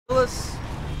Ellis.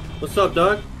 What's up,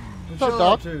 dog? What's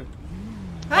up, dog?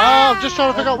 I'm just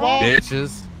trying to figure out why.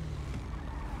 Bitches.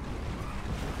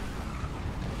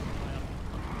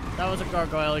 That was a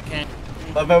gargoyle, he can't.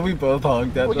 I bet we both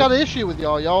hogged that. We got an issue with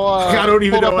y'all. Y'all I don't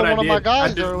even know what I one did. of my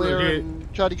guys I just earlier legit-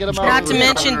 and tried to get him out. Not to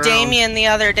mention Damien the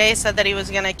other day said that he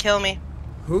was gonna kill me.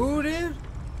 Who did?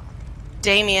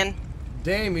 Damien.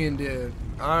 Damien did.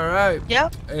 All right.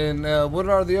 Yep. And what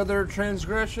are the other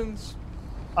transgressions?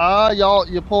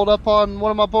 You pulled up on one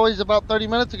of my boys about 30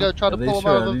 minutes ago, tried to pull him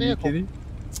out of the vehicle.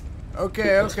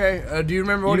 Okay. Do you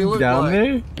remember what he looked down like?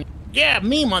 There? Yeah,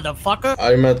 me, motherfucker.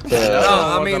 I met.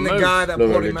 No, I mean the guy that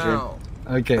pulled him out.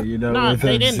 Okay, you know. No, with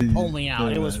they MC. didn't pull me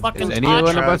out. It was fucking. Is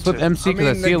anyone of us with MC?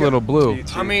 Because I see a little blue.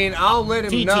 I mean, I'll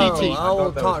let him know. I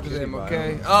will talk to them,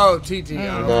 okay? Oh, TT.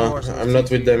 No, I'm not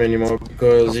with them anymore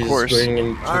because he's going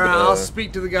into Alright, I'll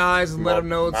speak to the guys and let them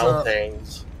know what's up.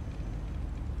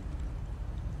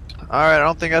 Alright, I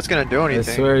don't think that's gonna do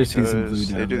anything. I swear I see some blue because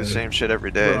down they do the there. same shit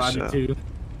every day, so.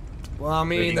 Well, I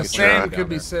mean, the same could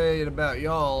be said about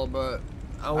y'all, but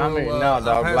I will. I mean, no, dog.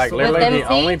 I'll Like, pass literally, the the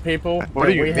only people. What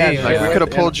do you mean? had Like, we could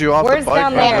have pulled you off the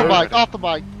bike. Off the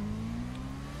bike.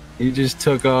 He just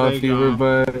took off. You were,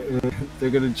 but they're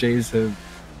gonna chase him.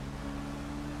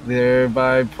 They're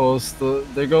by postal.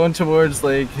 They're going towards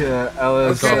like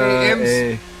Ellis.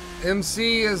 Okay,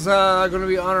 MC is gonna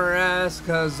be on her ass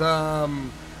because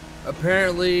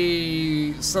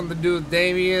apparently something to do with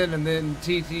Damien, and then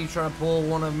TT trying to pull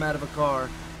one of them out of a car.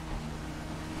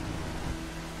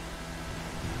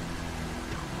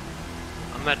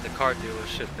 I'm at the car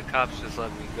dealership. The cops just let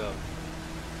me go.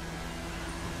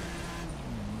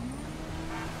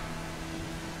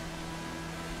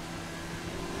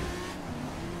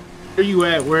 Where you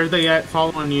at? Where are they at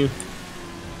following you?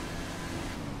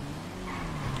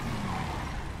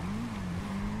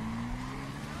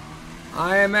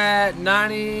 I am at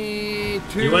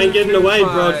 92. You ain't getting away,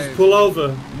 bro. Just pull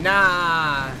over.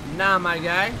 Nah, my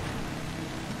guy.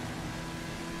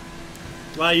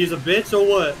 Why, you's a bitch or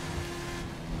what?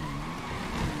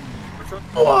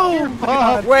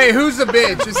 Whoa! Wait, who's the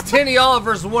bitch? It's 10 of y'all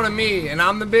versus one of me, and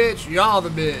I'm the bitch. Y'all the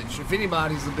bitch. If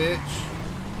anybody's the bitch.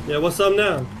 Yeah, what's up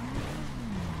now?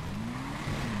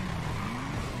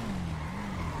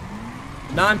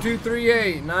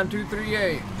 9238.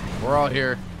 9238. We're all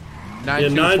here. Yeah,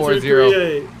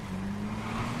 9240. 9238.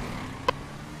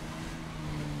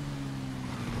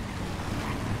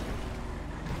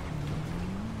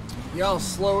 Y'all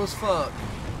slow as fuck.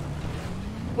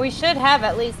 We should have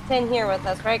at least 10 here with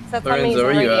us, right? Because that's how many Lorenzo,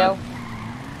 on where you radio.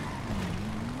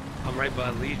 I'm right by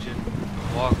Legion.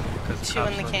 Walking because Two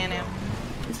in the can-am.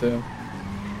 So.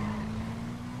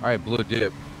 Alright, blue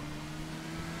dip.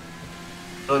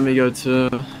 Let me go to.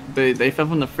 They fell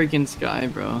from the freaking sky,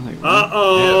 bro. Like,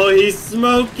 Uh-oh, he's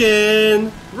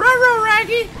smoking. Ruh-roh,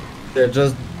 Raggy. Yeah,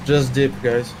 just dip,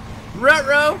 guys.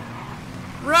 Ruh-roh.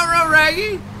 Ruh-roh,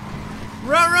 Raggy.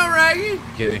 Ruh-roh, Raggy.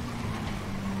 Kidding.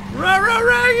 Ruh-roh,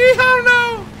 Raggy. Oh,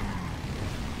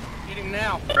 no. Get him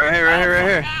now. Right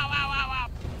here.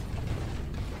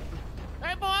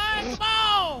 Hey, boy, come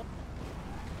on!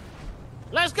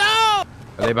 Let's go! Are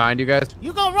they behind you guys?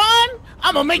 You gonna run?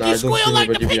 I'm gonna make you squeal like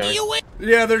the piggy you win.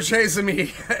 Yeah, they're chasing me.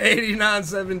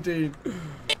 89-17.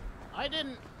 I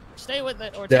didn't stay with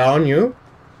it or. They're on you?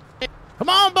 Come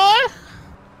on, boy!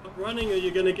 Stop running or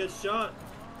you're gonna get shot.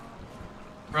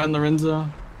 Run, Lorenzo.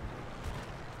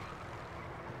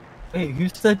 Hey,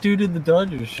 who's that dude in the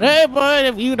Dodgers shirt? Hey, boy,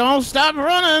 if you don't stop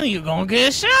running, you're gonna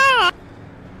get shot.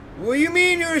 What do you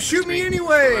mean you're gonna shoot me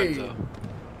anyway?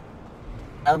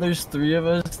 Now there's 3 of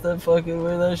us that fucking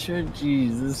wear that shirt.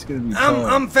 Jeez, this is gonna be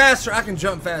tough. I'm faster. I can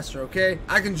jump faster, okay?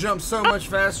 I can jump so much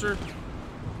faster.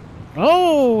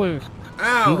 Oh,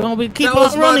 Ow. you gonna keep That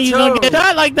was on my running, you're gonna get toe.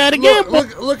 shot like that again.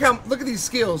 Look at these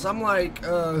skills. I'm like,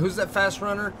 who's that fast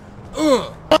runner?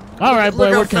 All right,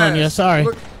 boy, how we're killing you. fast. Sorry.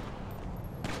 Look-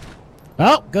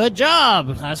 Oh, good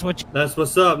job. That's what you. That's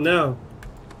what's up now.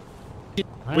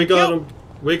 We got him.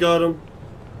 We got him.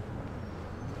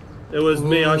 It was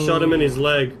me. I shot him in his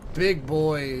leg. Big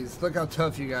boys. Look how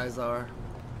tough you guys are.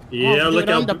 Yeah, dude, look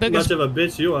I'm how the biggest- much of a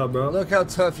bitch you are, bro. Look how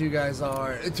tough you guys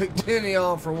are. It took 10 of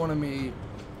y'all for one of me.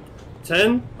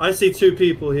 10? I see 2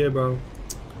 people here, bro.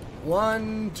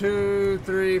 1, 2,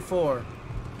 3, 4.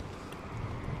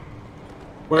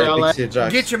 Where y'all at?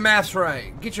 Get your maths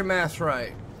right. Get your maths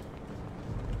right.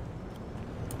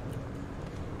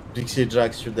 Dixie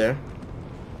Jax, you're there.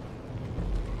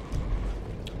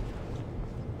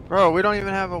 Bro, we don't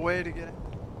even have a way to get it.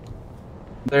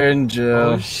 They're in jail.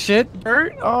 Oh shit,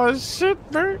 Bert. Oh shit,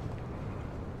 Bert.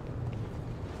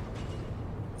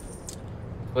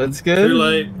 What's good? Too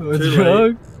late. What's Too wrong?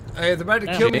 late. Hey, they're about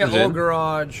to kill me at Old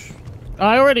Garage.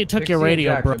 I already took your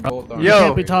radio, bro. You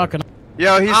can't be talking.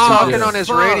 Yo, he's talking on his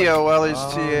radio while he's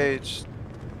TH.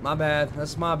 My bad.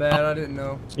 That's my bad. I didn't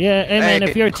know. Yeah, hey man,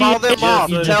 if you're call them off.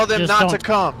 Tell them not to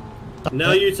come.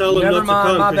 Now you tell them Never not mind,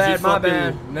 to come. my bad, my fucking...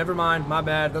 bad. Never mind, my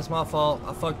bad. That's my fault.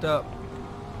 I fucked up.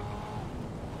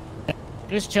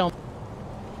 Just chill.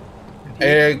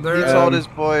 Hey, he told his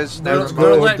boys. They're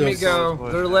letting me go.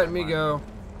 They're letting me go.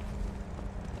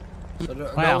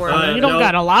 So wow, you don't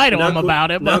gotta lie to him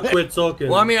about it. But quit talking.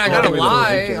 Well, I mean, I gotta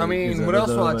lie. I mean, what else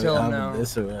will I tell him now?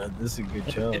 This is a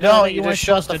good show. No, you just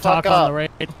shut the fuck up. On the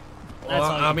radio. Well,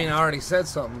 I mean, I already said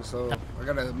something, so I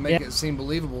gotta make it seem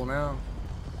believable now.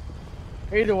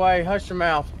 Either way, hush your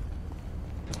mouth.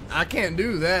 I can't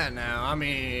do that now. I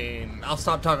mean, I'll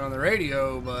stop talking on the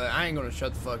radio, but I ain't gonna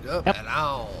shut the fuck up at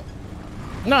all.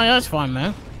 No, that's fine,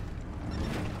 man.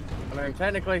 I mean,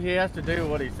 technically, he has to do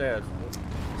what he says.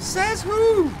 Says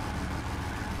who?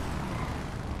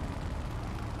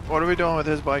 What are we doing with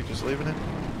his bike? Just leaving it?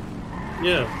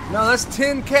 Yeah. No, that's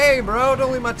 10K, bro.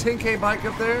 Don't leave my 10K bike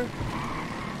up there.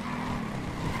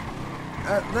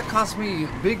 That cost me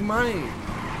big money.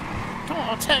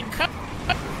 Oh, 10K.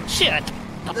 Shit.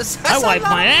 That's I wiped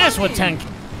my ass money. with 10K.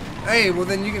 Hey, well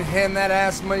then you can hand that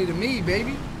ass money to me,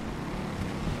 baby.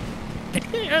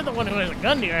 You're the one who has a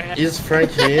gun to your head. Is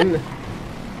Frank in?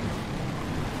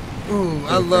 Ooh,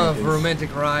 I love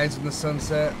romantic rides in the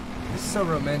sunset. It's so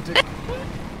romantic.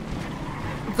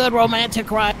 Good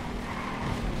romantic ride.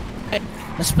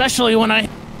 Especially when I...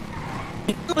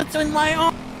 It's in my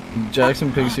arm.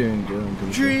 Jackson picks you in jail.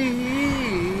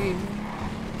 Dream.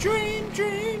 Dream,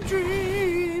 dream,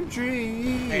 dream,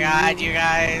 dream. Oh my god, you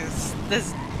guys.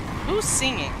 This... Who's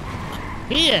singing?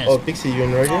 He is. Oh, Pixie, you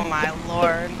in radio? Oh my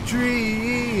lord.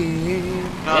 Dream.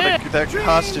 No, that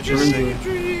hostage is singing.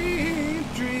 Dream,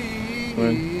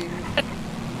 dream.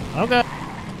 Okay.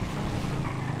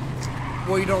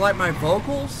 Well, you don't like my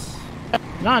vocals?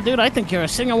 Nah, dude, I think you're a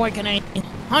singer like an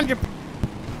 100.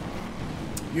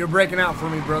 You're breaking out for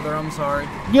me, brother. I'm sorry.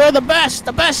 You're the best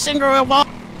singer of all.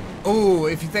 Ooh,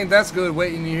 if you think that's good,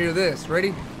 wait and you hear this.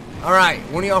 Ready? All right,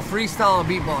 one of y'all freestyle and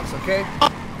beatbox, okay?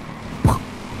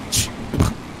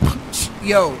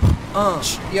 Yo,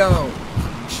 yo.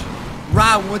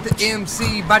 Riding with the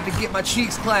MC, about to get my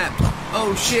cheeks clapped.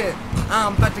 Oh shit,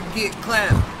 I'm about to get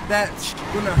clapped. That's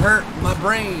gonna hurt my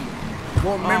brain.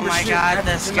 Won't remember my shit God,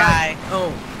 after this tonight. guy.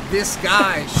 Oh, this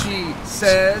guy, she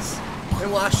says.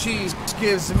 And while she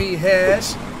gives me head,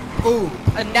 ooh.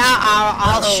 And now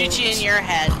I'll shoot you in your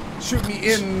head. Shoot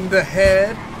me in the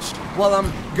head while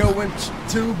I'm going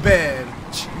to bed.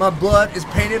 My blood is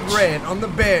painted red on the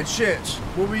bed. Shit,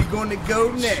 where we gonna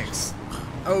go next?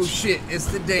 Oh shit, it's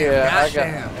the damn I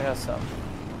goddamn. got something.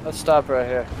 Let's stop right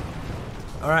here.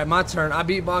 All right, my turn. I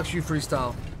beatbox, you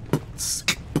freestyle.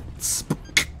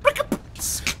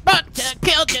 But to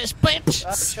kill this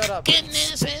bitch. Shut up. Getting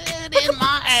his head in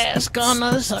my ass.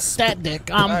 Gonna suck that dick.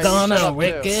 I'm Alright, gonna shut up,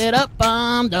 wick too. it up.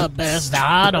 I'm the best.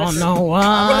 I don't know why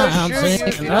I'm I'm gonna shoot you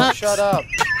if singing you don't up. shut up.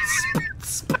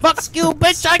 Fuck you,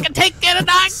 bitch. I can take it and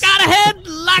I got a head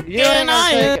like You ain't an gonna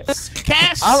iron. take it.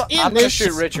 Cast I'm in gonna this.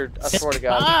 shoot Richard. I swear to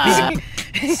God.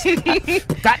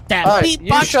 Got that Alright, you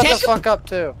beatbox. shut the Check it. fuck up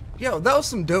too. Yo, that was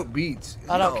some dope beats.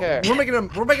 I don't care. We're making a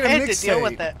I had to deal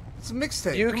with mixtape. it. It's a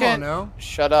mixtape. You Come can on now.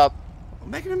 shut up. I'm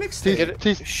making a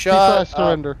mixtape. Shut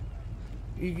surrender.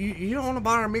 You don't want to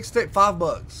buy our mixtape?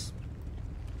 $5.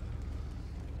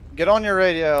 Get on your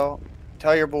radio.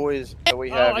 Tell your boys that we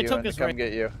have I you took and his come radio.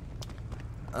 get you.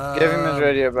 Give him his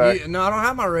radio back. No, I don't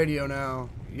have my radio now.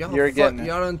 Y'all You're getting it.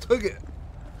 Y'all done took it.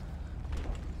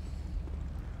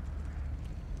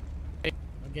 I'll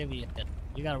give you it.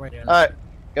 You got a radio. Alright,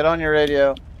 get on your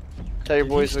radio. Tell your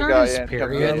boys we got you and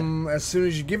come get you. As soon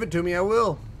as you give it to me, I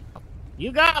will.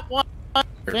 You got one.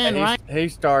 Then, right? He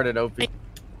started, OP.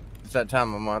 It's that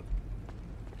time of month.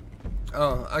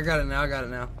 Oh, I got it now. I got it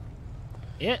now.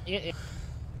 Yeah.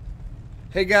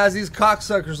 Hey guys, these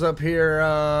cocksuckers up here.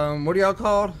 What are y'all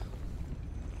called?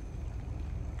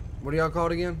 What are y'all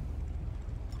called again?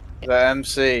 The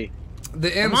MC.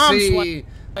 The MC.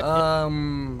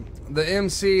 The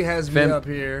MC has me Finn. up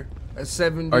here at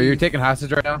 70. Are you taking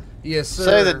hostage right now? Yes, sir.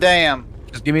 Say the damn.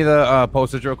 Just give me the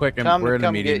postage real quick, and we're in a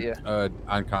come meeting get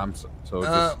on comms. So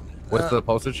just, what's the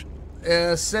postage?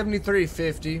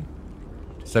 7350.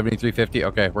 7350.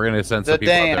 Okay, we're gonna send some The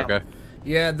people damn. out there. Okay.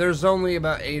 Yeah, there's only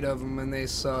about 8 of them, and they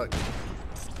suck.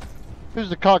 Who's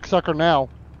the cocksucker now?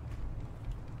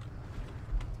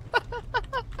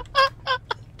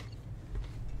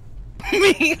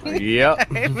 Me. Yep.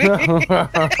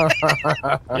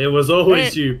 It was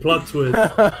always you. Plot twist.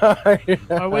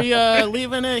 Are we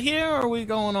leaving it here or are we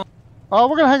going on? Oh,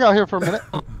 we're gonna hang out here for a minute.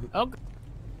 Okay.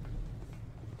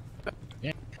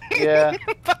 Yeah.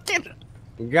 Fucking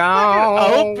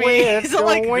Gone with He's the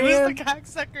like, who's the wind.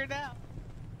 cocksucker now?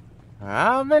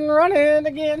 I've been running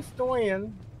against the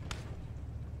wind.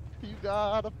 You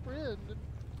got a friend.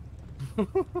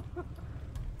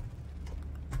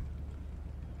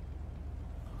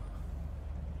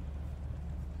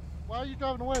 Why are you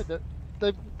driving away?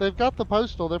 They've got the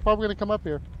postal. They're probably gonna come up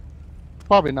here.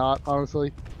 Probably not,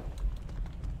 honestly.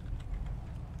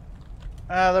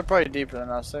 They're probably deeper than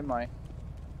us. They might.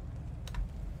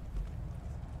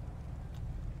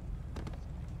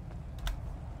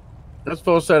 This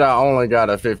fool said I only got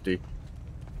a 50.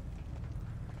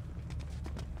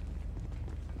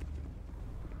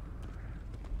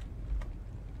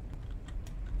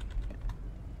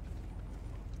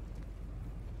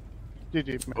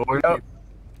 GG. Yep.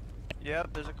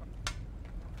 Yep, there's a.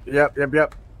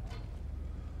 Yep.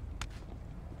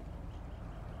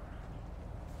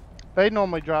 They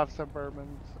normally drive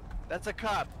Suburbans. That's a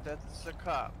cop. That's a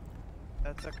cop.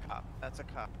 That's a cop. That's a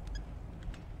cop.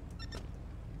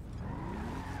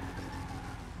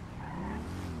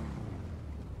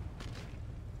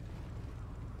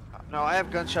 No, I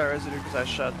have gunshot residue because I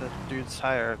shot the dude's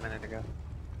tire a minute ago.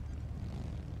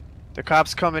 The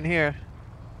cops coming here.